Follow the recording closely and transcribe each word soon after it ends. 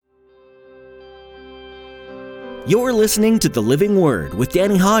You're listening to The Living Word with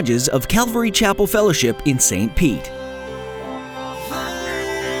Danny Hodges of Calvary Chapel Fellowship in St. Pete.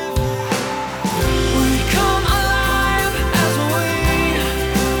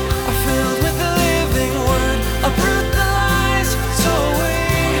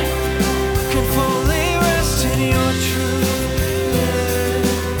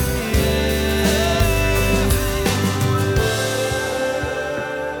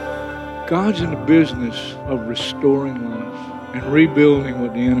 God's in the business of restoring life and rebuilding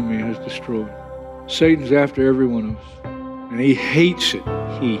what the enemy has destroyed. Satan's after every one of us, and he hates it.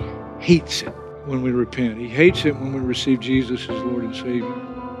 He hates it when we repent. He hates it when we receive Jesus as Lord and Savior.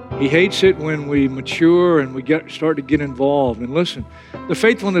 He hates it when we mature and we start to get involved. And listen, the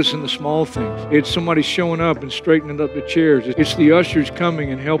faithfulness in the small things. It's somebody showing up and straightening up the chairs. It's the ushers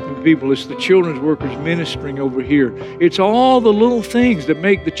coming and helping people. It's the children's workers ministering over here. It's all the little things that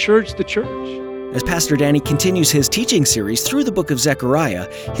make the church the church. As Pastor Danny continues his teaching series through the book of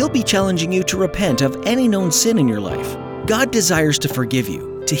Zechariah, he'll be challenging you to repent of any known sin in your life. God desires to forgive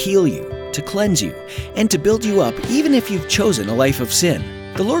you, to heal you, to cleanse you, and to build you up even if you've chosen a life of sin.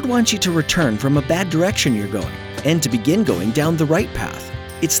 The Lord wants you to return from a bad direction you're going and to begin going down the right path.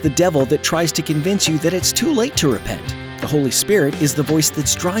 It's the devil that tries to convince you that it's too late to repent. The Holy Spirit is the voice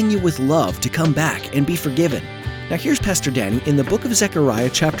that's drawing you with love to come back and be forgiven. Now here's Pastor Danny in the book of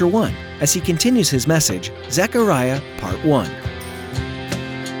Zechariah chapter 1 as he continues his message, Zechariah part 1. To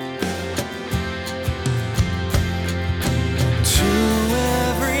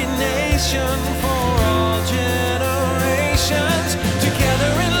every nation for all generations,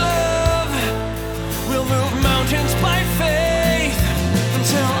 together in love, we'll move mountains by faith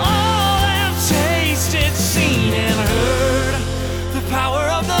until all have tasted, seen, and heard the power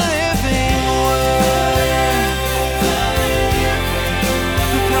of the living word.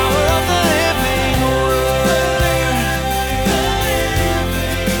 The power of the living word.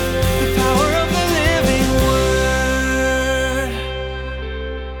 The power of the living word.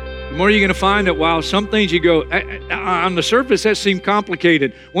 The more you're going to find that while some things you go, on the surface that seems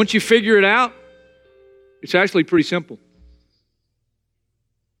complicated. Once you figure it out, it's actually pretty simple.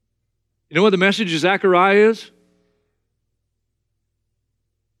 You know what the message of Zechariah is?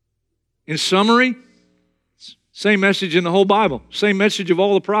 In summary, same message in the whole Bible, same message of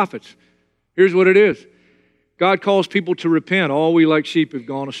all the prophets. Here's what it is. God calls people to repent. All we like sheep have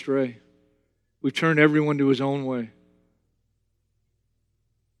gone astray. We've turned everyone to his own way.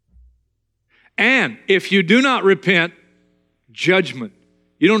 And if you do not repent, judgment.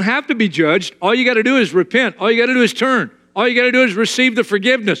 You don't have to be judged. All you got to do is repent. All you got to do is turn. All you got to do is receive the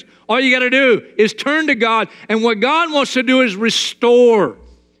forgiveness. All you got to do is turn to God. And what God wants to do is restore.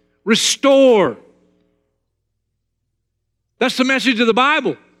 Restore. That's the message of the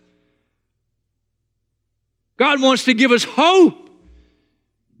Bible. God wants to give us hope.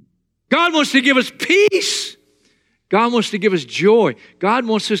 God wants to give us peace. God wants to give us joy. God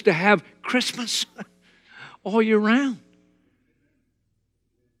wants us to have Christmas all year round.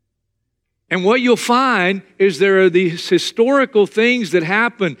 And what you'll find is there are these historical things that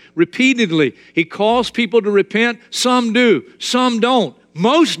happen repeatedly. He calls people to repent. Some do. Some don't.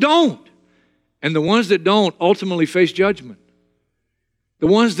 Most don't. And the ones that don't ultimately face judgment. The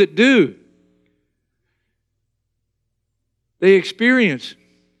ones that do, they experience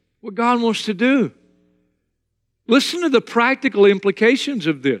what God wants to do. Listen to the practical implications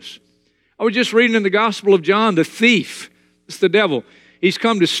of this. I was just reading in the Gospel of John, the thief, it's the devil. He's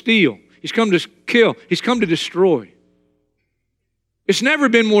come to steal. He's come to kill. He's come to destroy. It's never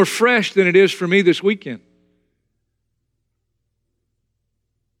been more fresh than it is for me this weekend.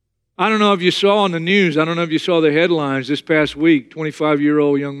 I don't know if you saw on the news, I don't know if you saw the headlines this past week,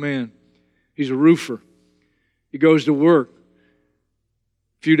 25-year-old young man. He's a roofer. He goes to work.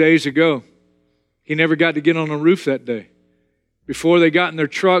 A few days ago, he never got to get on a roof that day. Before they got in their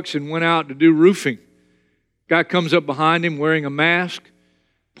trucks and went out to do roofing, guy comes up behind him wearing a mask,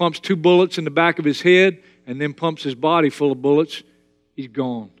 pumps 2 bullets in the back of his head, and then pumps his body full of bullets. He's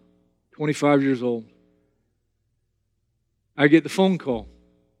gone. 25 years old. I get the phone call.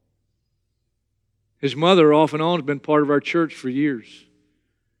 His mother, off and on, has been part of our church for years.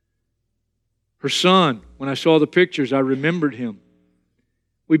 Her son, when I saw the pictures, I remembered him.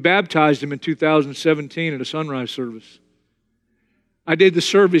 We baptized him in 2017 at a sunrise service. I did the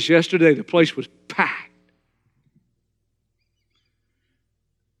service yesterday. The place was packed.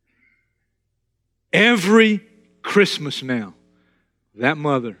 Every Christmas now, that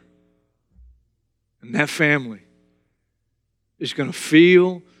mother and that family is going to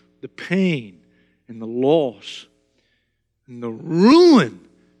feel the pain and the loss and the ruin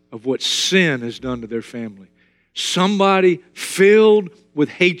of what sin has done to their family. Somebody filled with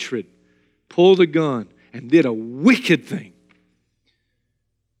hatred pulled a gun and did a wicked thing.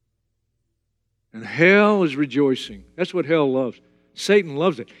 And hell is rejoicing. That's what hell loves. Satan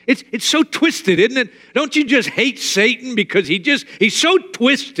loves it. It's so twisted, isn't it? Don't you just hate Satan because he's so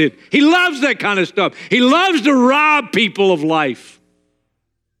twisted. He loves that kind of stuff. He loves to rob people of life.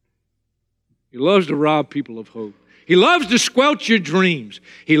 He loves to rob people of hope. He loves to squelch your dreams.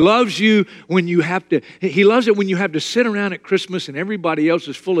 He loves you when you have to, he loves it when you have to sit around at Christmas and everybody else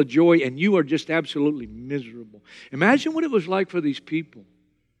is full of joy and you are just absolutely miserable. Imagine what it was like for these people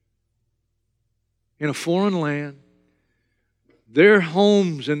in a foreign land, their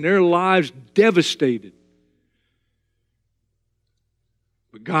homes and their lives devastated.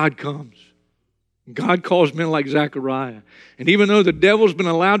 But God comes. God calls men like Zechariah. And even though the devil's been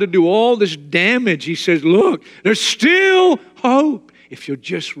allowed to do all this damage, he says, look, there's still hope if you'll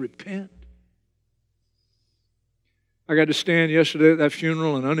just repent. I got to stand yesterday at that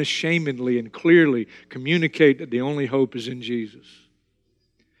funeral and unashamedly and clearly communicate that the only hope is in Jesus.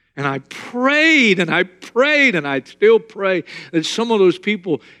 And I prayed and I prayed and I still pray that some of those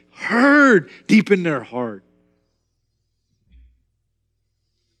people heard deep in their heart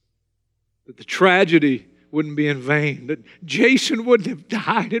that the tragedy wouldn't be in vain, that Jason wouldn't have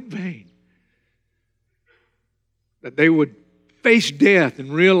died in vain, that they would face death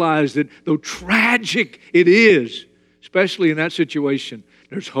and realize that though tragic it is, especially in that situation,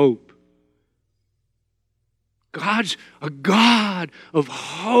 there's hope. God's a God of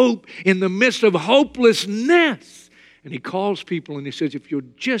hope in the midst of hopelessness. And He calls people and He says, if you'll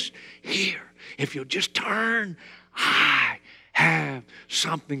just hear, if you'll just turn, I have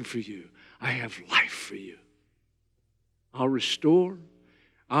something for you. I have life for you. I'll restore,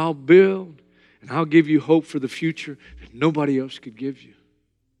 I'll build, and I'll give you hope for the future that nobody else could give you.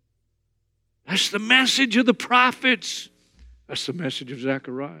 That's the message of the prophets. That's the message of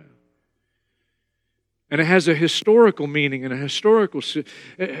Zechariah. And it has a historical meaning and a historical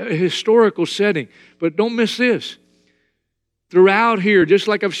setting. But don't miss this. Throughout here, just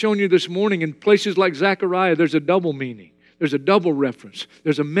like I've shown you this morning, in places like Zechariah, there's a double meaning. There's a double reference.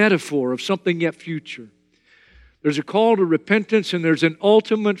 There's a metaphor of something yet future. There's a call to repentance and there's an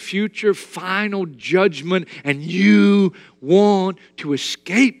ultimate future final judgment, and you want to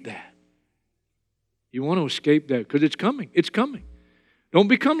escape that. You want to escape that because it's coming. It's coming. Don't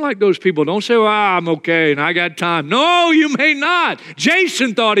become like those people. Don't say, well, I'm okay and I got time. No, you may not.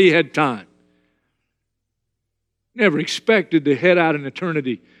 Jason thought he had time. Never expected to head out in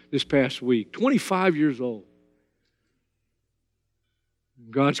eternity this past week. 25 years old.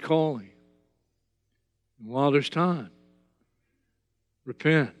 God's calling. And while there's time,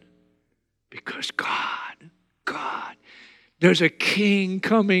 repent. Because God, there's a king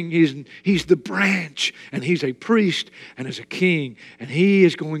coming. He's the branch, and He's a priest, and is a king, and He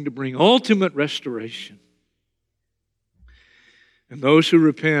is going to bring ultimate restoration. And those who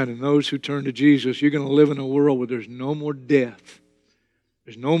repent and those who turn to Jesus, you're going to live in a world where there's no more death.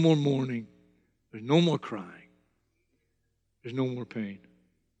 There's no more mourning. There's no more crying. There's no more pain.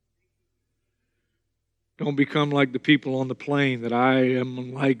 Don't become like the people on the plane that I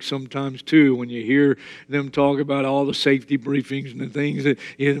am like sometimes too, when you hear them talk about all the safety briefings and the things that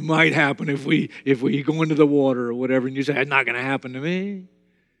it might happen if we go into the water or whatever, and you say, it's not going to happen to me.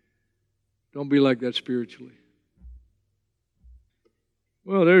 Don't be like that spiritually.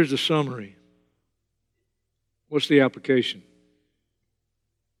 Well, there's the summary. What's the application?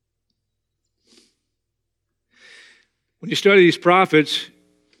 When you study these prophets,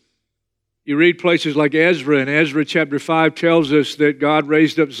 you read places like Ezra, and Ezra chapter 5 tells us that God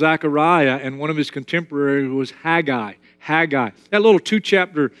raised up Zechariah, and one of his contemporaries was Haggai. That little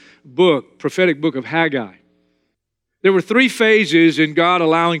 2-chapter book, prophetic book of Haggai. There were 3 phases in God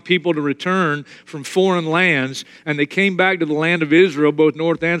allowing people to return from foreign lands, and they came back to the land of Israel, both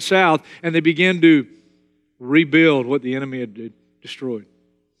north and south, and they began to rebuild what the enemy had destroyed.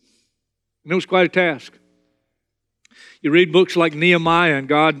 And it was quite a task. You read books like Nehemiah, and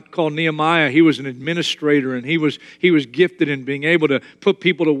God called Nehemiah. He was an administrator, and he was gifted in being able to put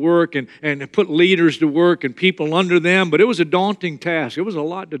people to work and put leaders to work and people under them. But it was a daunting task. It was a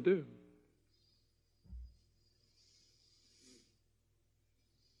lot to do.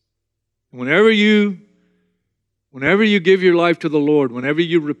 Whenever you give your life to the Lord, whenever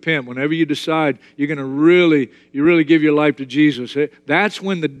you repent, whenever you decide you're going to really give your life to Jesus, that's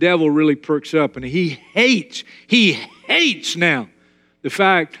when the devil really perks up, and he hates now the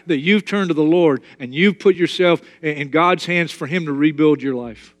fact that you've turned to the Lord and you've put yourself in God's hands for Him to rebuild your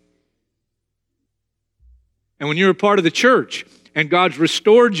life. And when you're a part of the church and God's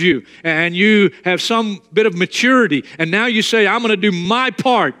restored you, and you have some bit of maturity, and now you say, I'm going to do my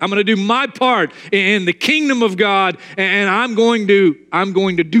part. I'm going to do my part in the kingdom of God, and I'm going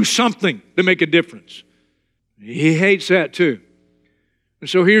to do something to make a difference. He hates that too. And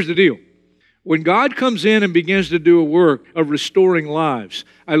so here's the deal. When God comes in and begins to do a work of restoring lives,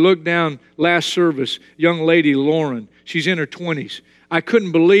 I looked down last service, young lady, Lauren, she's in her 20s. I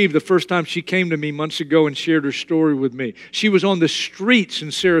couldn't believe the first time she came to me months ago and shared her story with me. She was on the streets in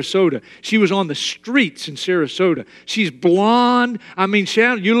Sarasota. She's blonde. I mean,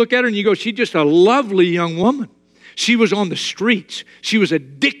 you look at her and you go, she's just a lovely young woman. She was on the streets. She was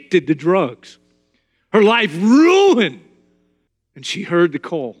addicted to drugs. Her life ruined. And she heard the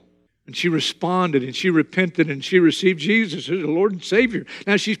call. And she responded and she repented and she received Jesus as the Lord and Savior.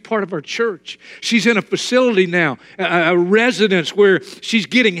 Now she's part of our church. She's in a facility now, a residence where she's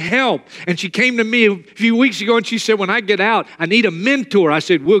getting help. And she came to me a few weeks ago and she said, when I get out, I need a mentor. I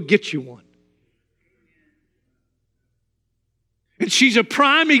said, we'll get you one. And she's a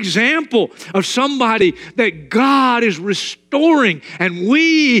prime example of somebody that God is restoring. And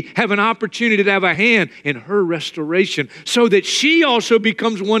we have an opportunity to have a hand in her restoration so that she also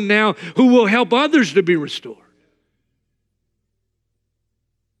becomes one now who will help others to be restored.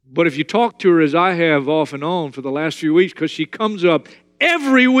 But if you talk to her as I have off and on for the last few weeks, because she comes up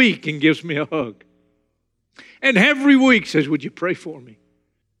every week and gives me a hug. And every week says, would you pray for me?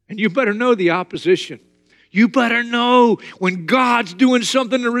 And you better know the opposition. You better know when God's doing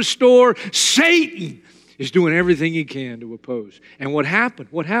something to restore, Satan is doing everything he can to oppose. And what happened?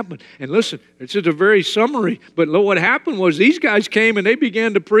 And listen, it's just a very summary, but what happened was these guys came and they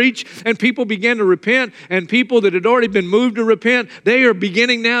began to preach and people began to repent, and people that had already been moved to repent, they are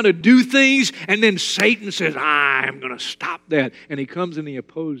beginning now to do things, and then Satan says, I'm going to stop that. And he comes and he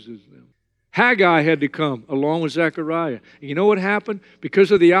opposes them. Haggai had to come along with Zechariah. And you know what happened?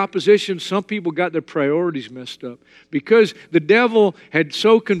 Because of the opposition, some people got their priorities messed up. Because the devil had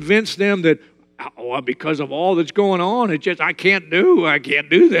so convinced them that, because of all that's going on, I can't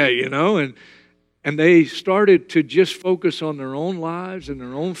do that, you know. And they started to just focus on their own lives and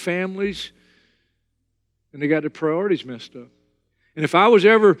their own families. And they got their priorities messed up. And if I was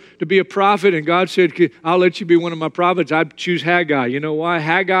ever to be a prophet and God said, I'll let you be one of my prophets, I'd choose Haggai. You know why?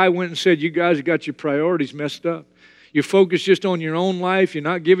 Haggai went and said, you guys have got your priorities messed up. You focus just on your own life. You're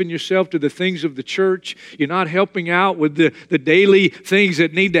not giving yourself to the things of the church. You're not helping out with the daily things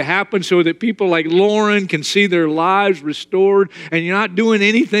that need to happen so that people like Lauren can see their lives restored. And you're not doing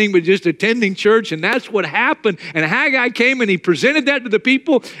anything but just attending church. And that's what happened. And Haggai came and he presented that to the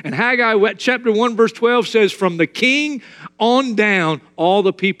people. And Haggai chapter 1 verse 12 says, from the king on down, all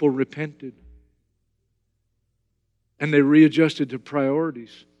the people repented. And they readjusted their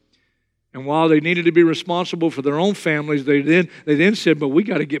priorities. And while they needed to be responsible for their own families, they then said, but we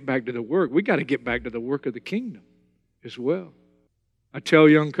got to get back to the work. We got to get back to the work of the kingdom as well. I tell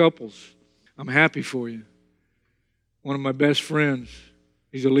young couples, I'm happy for you. One of my best friends,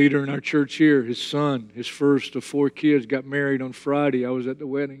 he's a leader in our church here. His son, his first of 4 kids, got married on Friday. I was at the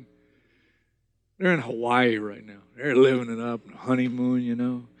wedding. They're in Hawaii right now. They're living it up, honeymoon, you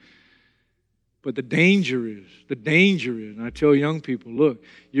know. But the danger is, and I tell young people, look,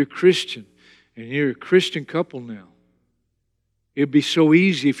 you're Christian, and you're a Christian couple now. It'd be so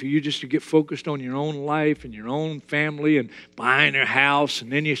easy for you just to get focused on your own life and your own family and buying a house,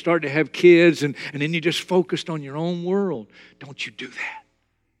 and then you start to have kids, and then you just focused on your own world. Don't you do that.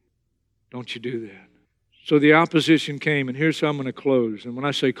 Don't you do that. So the opposition came, and here's how I'm going to close. And when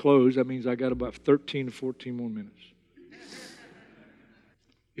I say close, that means I got about 13 to 14 more minutes.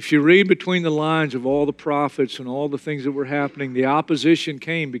 If you read between the lines of all the prophets and all the things that were happening, the opposition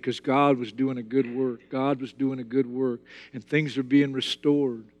came because God was doing a good work. God was doing a good work. And things are being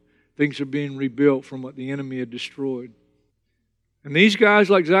restored. Things are being rebuilt from what the enemy had destroyed. And these guys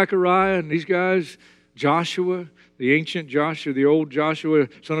like Zechariah and these guys, Joshua, the ancient Joshua, the old Joshua,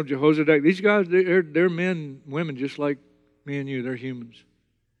 son of Jehozadak, these guys, they're men, women just like me and you. They're humans.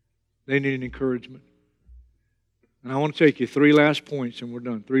 They need an encouragement. And I want to take you 3 last points and we're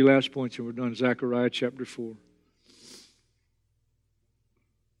done. 3 last points and we're done. Zechariah chapter 4.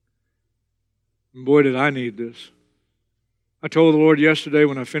 And boy, did I need this. I told the Lord yesterday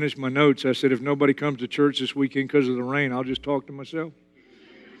when I finished my notes, I said, if nobody comes to church this weekend because of the rain, I'll just talk to myself.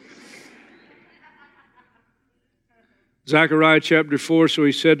 Zechariah chapter 4, so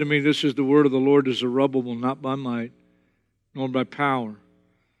he said to me, this is the word of the Lord to Zerubbabel, not by might, nor by power,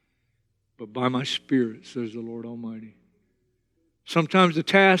 but by my Spirit, says the Lord Almighty. Sometimes the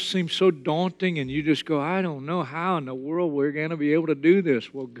task seems so daunting and you just go, I don't know how in the world we're going to be able to do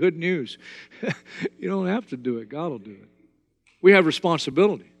this. Well, good news. You don't have to do it. God will do it. We have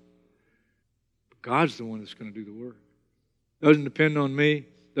responsibility. But God's the one that's going to do the work. Doesn't depend on me.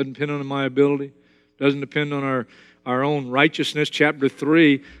 Doesn't depend on my ability. Doesn't depend on our own righteousness. Chapter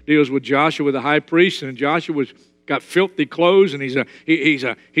 3 deals with Joshua the high priest, and Joshua's got filthy clothes, and he's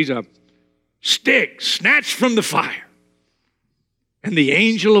a stick snatched from the fire. And the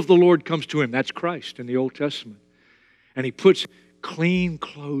angel of the Lord comes to him. That's Christ in the Old Testament. And he puts clean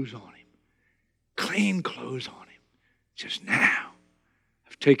clothes on him. Clean clothes on him. He says, now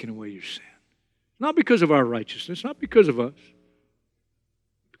I've taken away your sin. Not because of our righteousness, not because of us,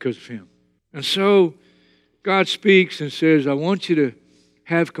 because of him. And so God speaks and says, I want you to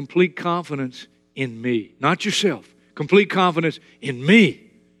have complete confidence in me. Not yourself. Complete confidence in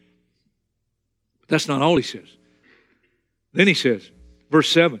me. But that's not all he says. Then he says, verse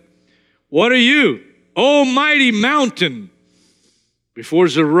 7, what are you, O mighty mountain? Before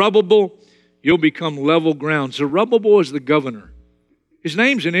Zerubbabel, you'll become level ground. Zerubbabel is the governor. His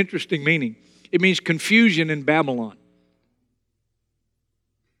name's an interesting meaning. It means confusion in Babylon.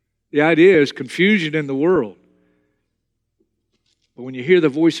 The idea is confusion in the world. But when you hear the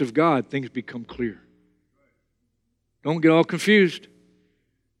voice of God, things become clear. Don't get all confused.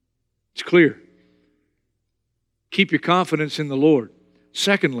 It's clear. Keep your confidence in the Lord.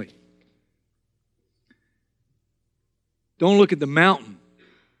 Secondly, don't look at the mountain.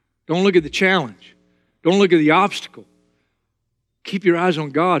 Don't look at the challenge. Don't look at the obstacle. Keep your eyes on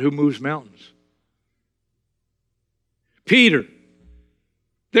God who moves mountains. Peter,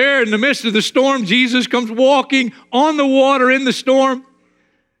 there in the midst of the storm, Jesus comes walking on the water in the storm.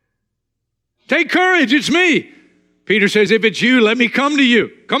 Take courage, it's me. Peter says, if it's you, let me come to you.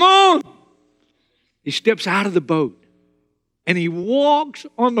 Come on. He steps out of the boat and he walks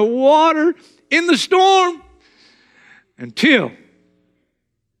on the water in the storm until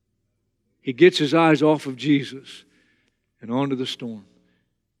he gets his eyes off of Jesus and onto the storm.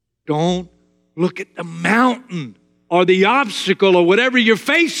 Don't look at the mountain or the obstacle or whatever you're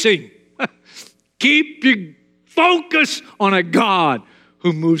facing. Keep your focus on a God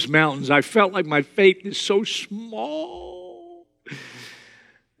who moves mountains. I felt like my faith is so small.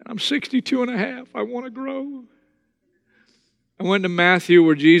 I'm 62 and a half. I want to grow. I went to Matthew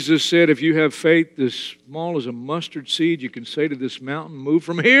where Jesus said, if you have faith as small as a mustard seed, you can say to this mountain, move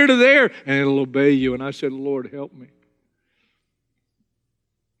from here to there, and it'll obey you. And I said, Lord, help me.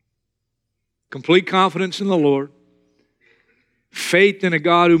 Complete confidence in the Lord. Faith in a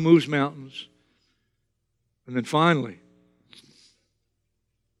God who moves mountains. And then finally,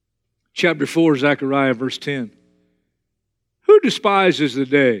 chapter 4, Zechariah, verse 10. Who despises the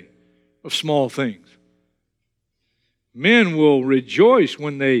day of small things? Men will rejoice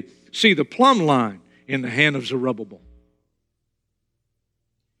when they see the plumb line in the hand of Zerubbabel.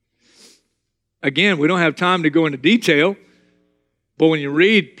 Again, we don't have time to go into detail, but when you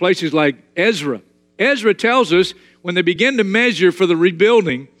read places like Ezra tells us when they begin to measure for the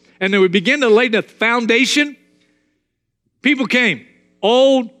rebuilding and they would begin to lay the foundation, people came,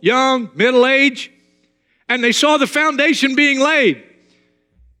 old, young, middle-aged, and they saw the foundation being laid.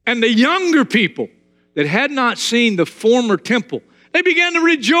 And the younger people that had not seen the former temple, they began to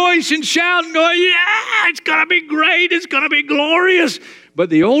rejoice and shout and go, yeah, it's going to be great, it's going to be glorious. But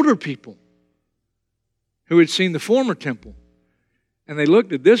the older people who had seen the former temple, and they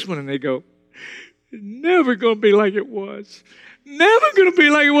looked at this one and they go, it's never going to be like it was. Never going to be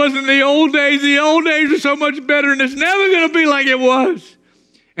like it was in the old days. The old days are so much better, and it's never going to be like it was.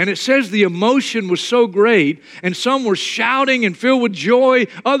 And it says the emotion was so great, and some were shouting and filled with joy.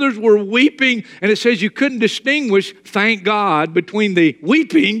 Others were weeping, and it says you couldn't distinguish, thank God, between the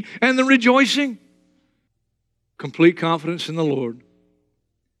weeping and the rejoicing. Complete confidence in the Lord.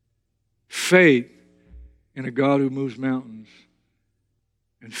 Faith in a God who moves mountains.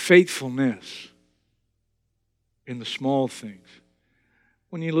 And faithfulness in the small things.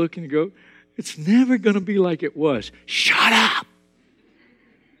 When you look and you go, it's never going to be like it was. Shut up.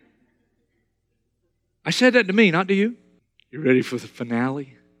 I said that to me, not to you. You ready for the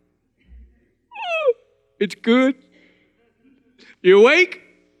finale? It's good. You awake?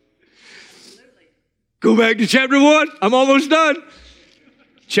 Absolutely. Go back to chapter 1. I'm almost done.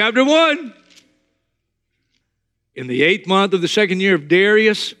 Chapter 1. In the 8th month of the 2nd year of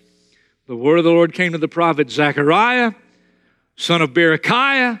Darius, the word of the Lord came to the prophet Zechariah, son of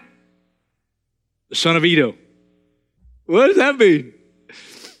Berechiah, the son of Iddo. What does that mean?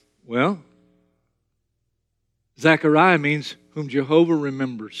 Well, Zechariah means whom Jehovah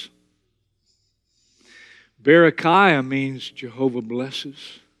remembers. Berechiah means Jehovah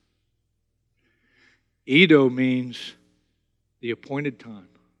blesses. Iddo means the appointed time.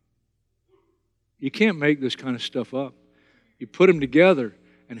 You can't make this kind of stuff up. You put them together,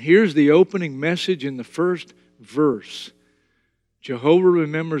 and here's the opening message in the first verse. Jehovah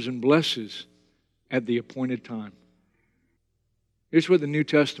remembers and blesses at the appointed time. Here's what the New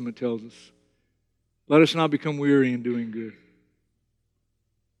Testament tells us. Let us not become weary in doing good.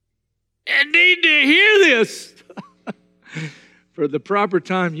 You need to hear this. For at the proper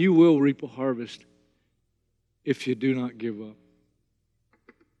time you will reap a harvest if you do not give up.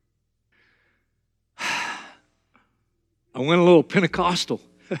 I went a little Pentecostal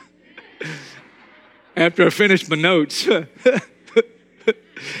after I finished my notes. And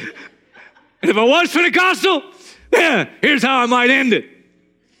if I was Pentecostal, here's how I might end it.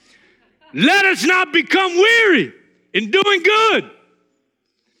 Let us not become weary in doing good.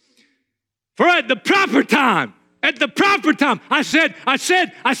 For at the proper time, I said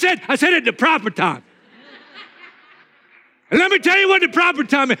at the proper time. And let me tell you what the proper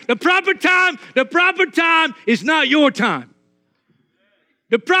time is. The proper time is not your time.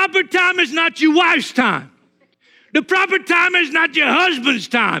 The proper time is not your wife's time. The proper time is not your husband's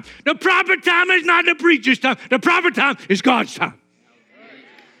time. The proper time is not the preacher's time. The proper time is God's time.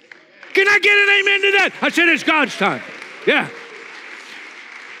 Can I get an amen to that? I said it's God's time. Yeah.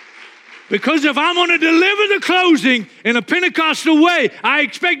 Because if I'm going to deliver the closing in a Pentecostal way, I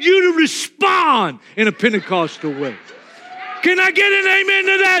expect you to respond in a Pentecostal way. Can I get an amen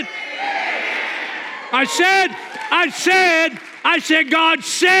to that? I said, God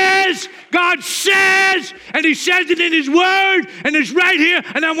says, and He says it in His Word, and it's right here,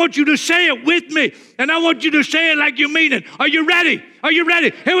 and I want you to say it with me, and I want you to say it like you mean it. Are you ready? Are you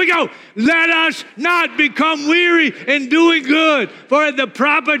ready? Here we go. Let us not become weary in doing good, for at the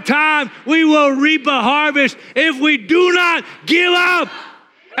proper time we will reap a harvest if we do not give up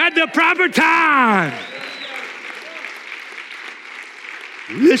at the proper time.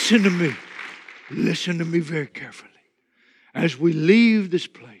 Listen to me. Listen to me very carefully. As we leave this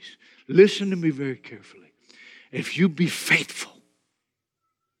place, listen to me very carefully. If you be faithful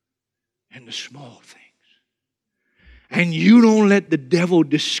in the small things, and you don't let the devil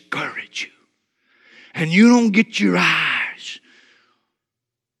discourage you, and you don't get your eyes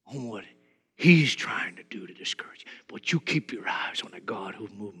on what he's trying to do to discourage you, but you keep your eyes on the God who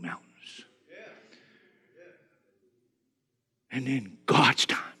moved mountains. And in God's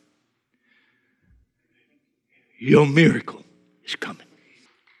time, your miracle is coming.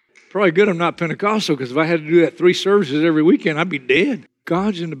 Probably good I'm not Pentecostal, because if I had to do that 3 services every weekend, I'd be dead.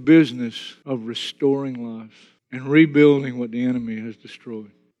 God's in the business of restoring lives and rebuilding what the enemy has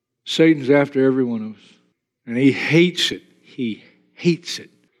destroyed. Satan's after every one of us, and he hates it. He hates it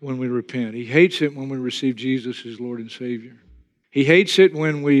when we repent. He hates it when we receive Jesus as Lord and Savior. He hates it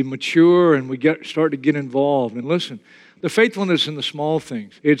when we mature and we start to get involved. And listen, the faithfulness in the small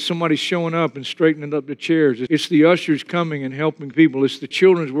things. It's somebody showing up and straightening up the chairs. It's the ushers coming and helping people. It's the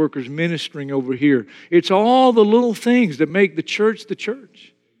children's workers ministering over here. It's all the little things that make the church the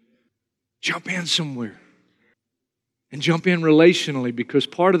church. Jump in somewhere. And jump in relationally, because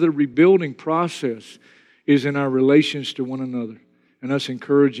part of the rebuilding process is in our relations to one another and us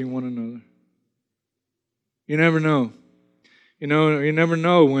encouraging one another. You never know. You never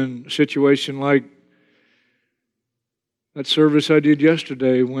know when a situation like that service I did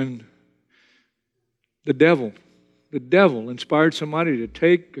yesterday, when the devil inspired somebody to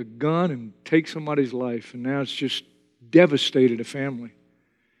take a gun and take somebody's life, and now it's just devastated a family.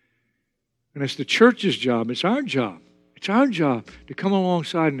 And it's the church's job, it's our job to come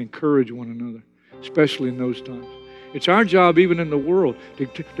alongside and encourage one another, especially in those times. It's our job, even in the world, to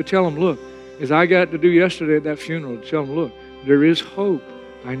tell them, look, as I got to do yesterday at that funeral, to tell them, look, there is hope.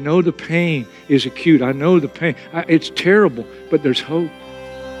 I know the pain is acute. I know the pain. It's terrible, but there's hope.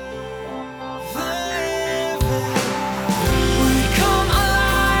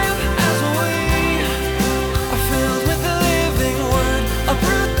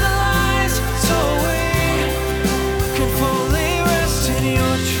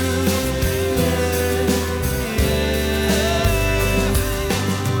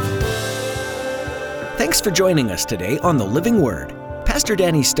 Thanks for joining us today on The Living Word. Pastor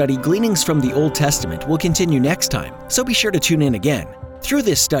Danny's study, Gleanings from the Old Testament, will continue next time, so be sure to tune in again. Through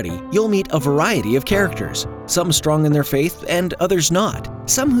this study, you'll meet a variety of characters, some strong in their faith and others not,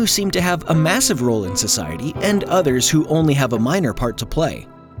 some who seem to have a massive role in society and others who only have a minor part to play.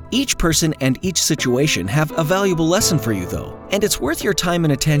 Each person and each situation have a valuable lesson for you though, and it's worth your time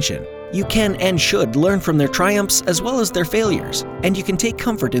and attention. You can and should learn from their triumphs as well as their failures, and you can take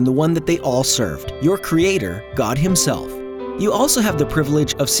comfort in the one that they all served, your Creator, God Himself. You also have the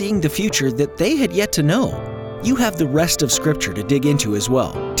privilege of seeing the future that they had yet to know. You have the rest of Scripture to dig into as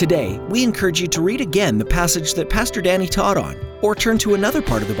well. Today, we encourage you to read again the passage that Pastor Danny taught on, or turn to another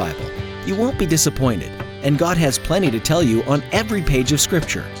part of the Bible. You won't be disappointed, and God has plenty to tell you on every page of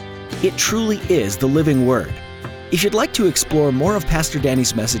Scripture. It truly is the living Word. If you'd like to explore more of Pastor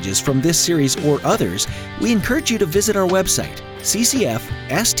Danny's messages from this series or others, we encourage you to visit our website,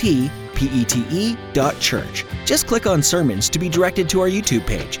 ccfstpete.church. Just click on Sermons to be directed to our YouTube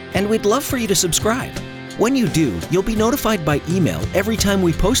page, and we'd love for you to subscribe. When you do, you'll be notified by email every time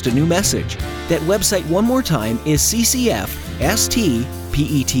we post a new message. That website one more time is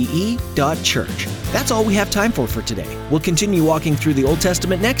ccfstpete.church. That's all we have time for today. We'll continue walking through the Old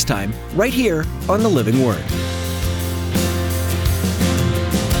Testament next time, right here on The Living Word.